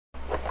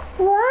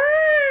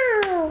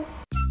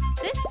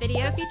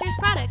video features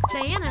products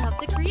Diana helped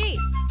to create.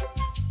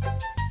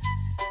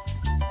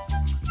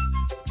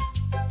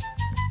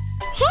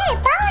 Hey,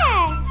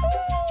 power!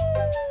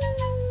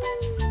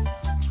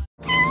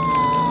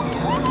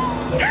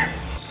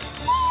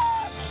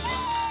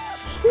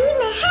 Need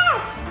my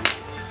help!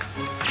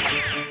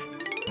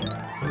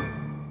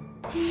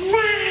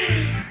 Wow!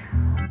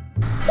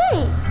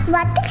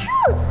 What to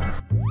choose?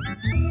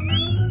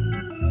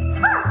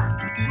 Oh!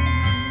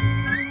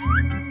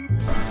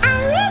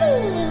 I'm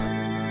ready!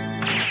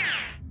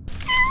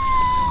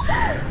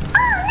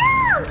 Oh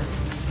no!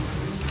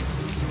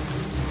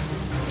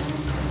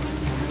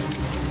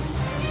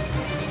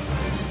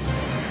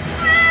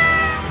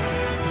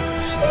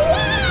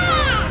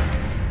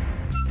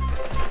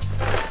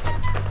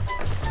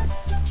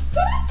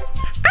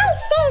 Yeah! I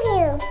save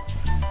you!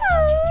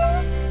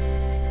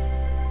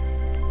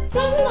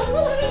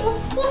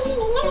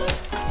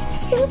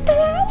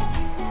 Surprise!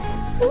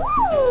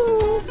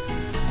 Ooh.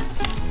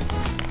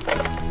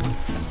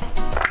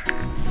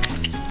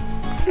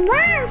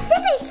 Wow,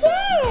 super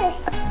shoes!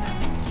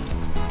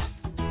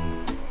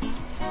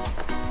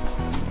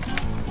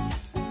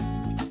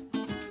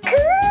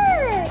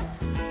 Cool!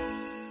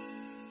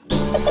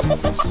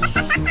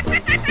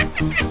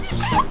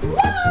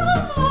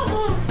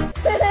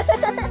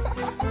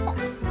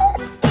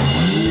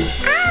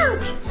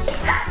 Ouch!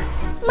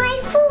 My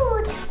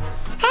food!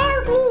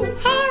 Help me!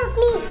 Help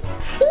me!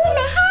 Need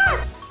my help!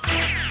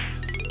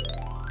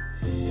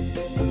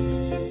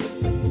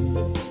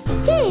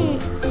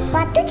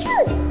 What to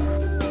choose?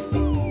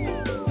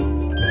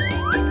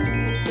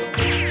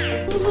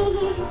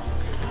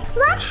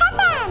 What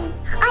happened?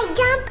 I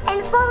jump and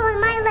fall on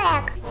my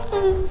leg.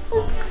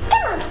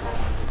 Come on.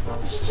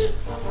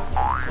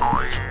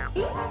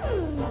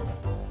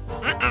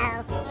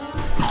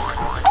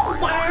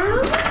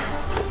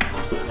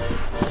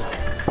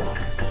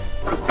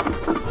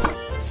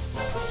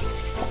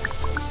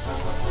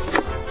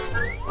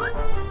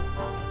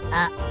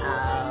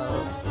 Uh-oh.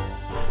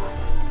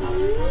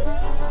 Sit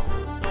down.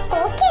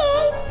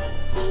 Okay.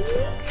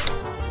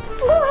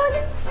 Good.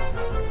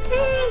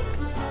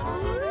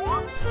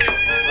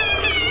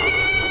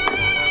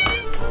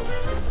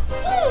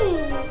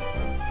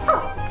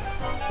 Oh.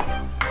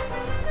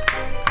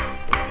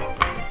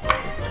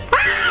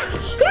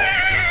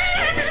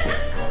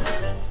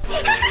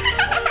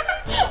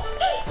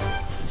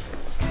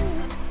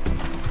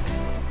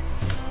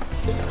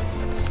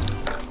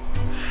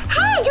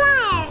 Hair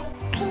dryer.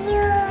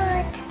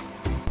 Cute.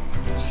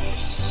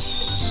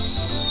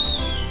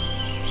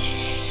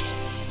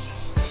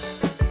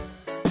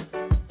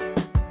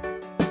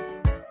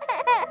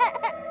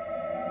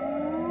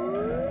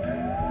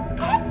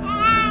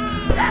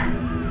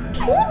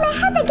 Need my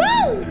help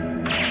again!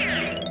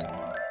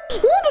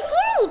 Need a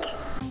seat!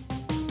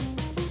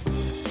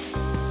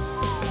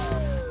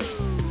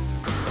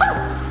 Oh!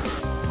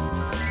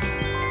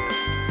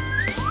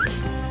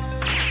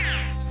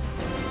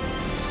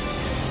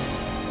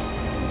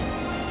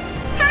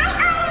 Hi,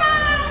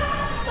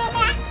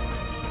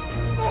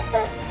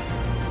 Oliver!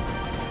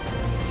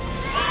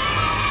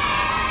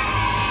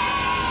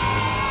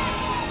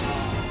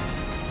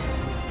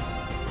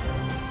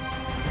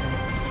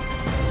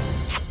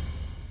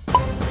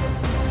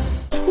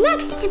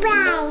 Next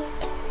surprise!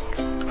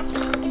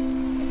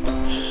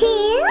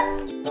 Shield?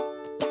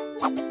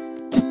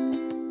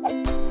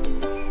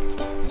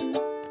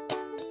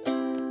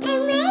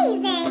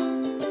 Amazing!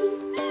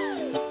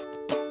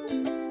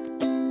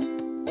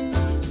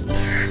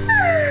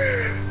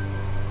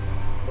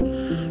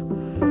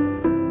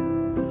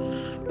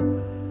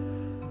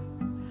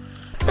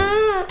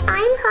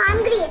 I'm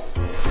hungry.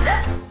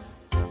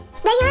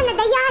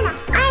 Diana,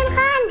 I'm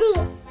hungry.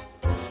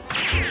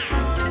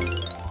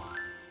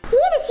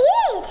 Need a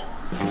seat.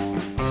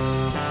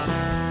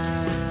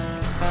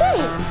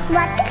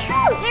 What to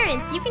choose?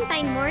 Parents, you can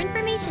find more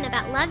information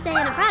about Love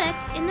Diana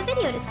products in the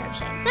video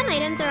description. Some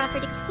items are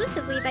offered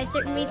exclusively by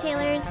certain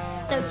retailers,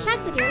 so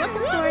check with your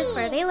local stores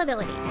for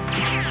availability.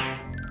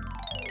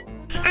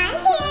 I'm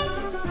here.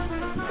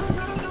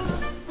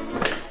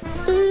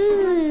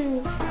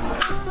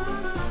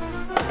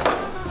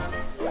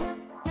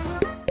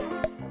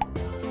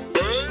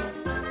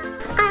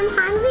 I'm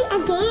hungry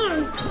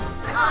again.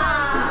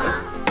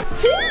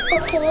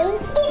 Okay.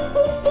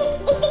 Eat.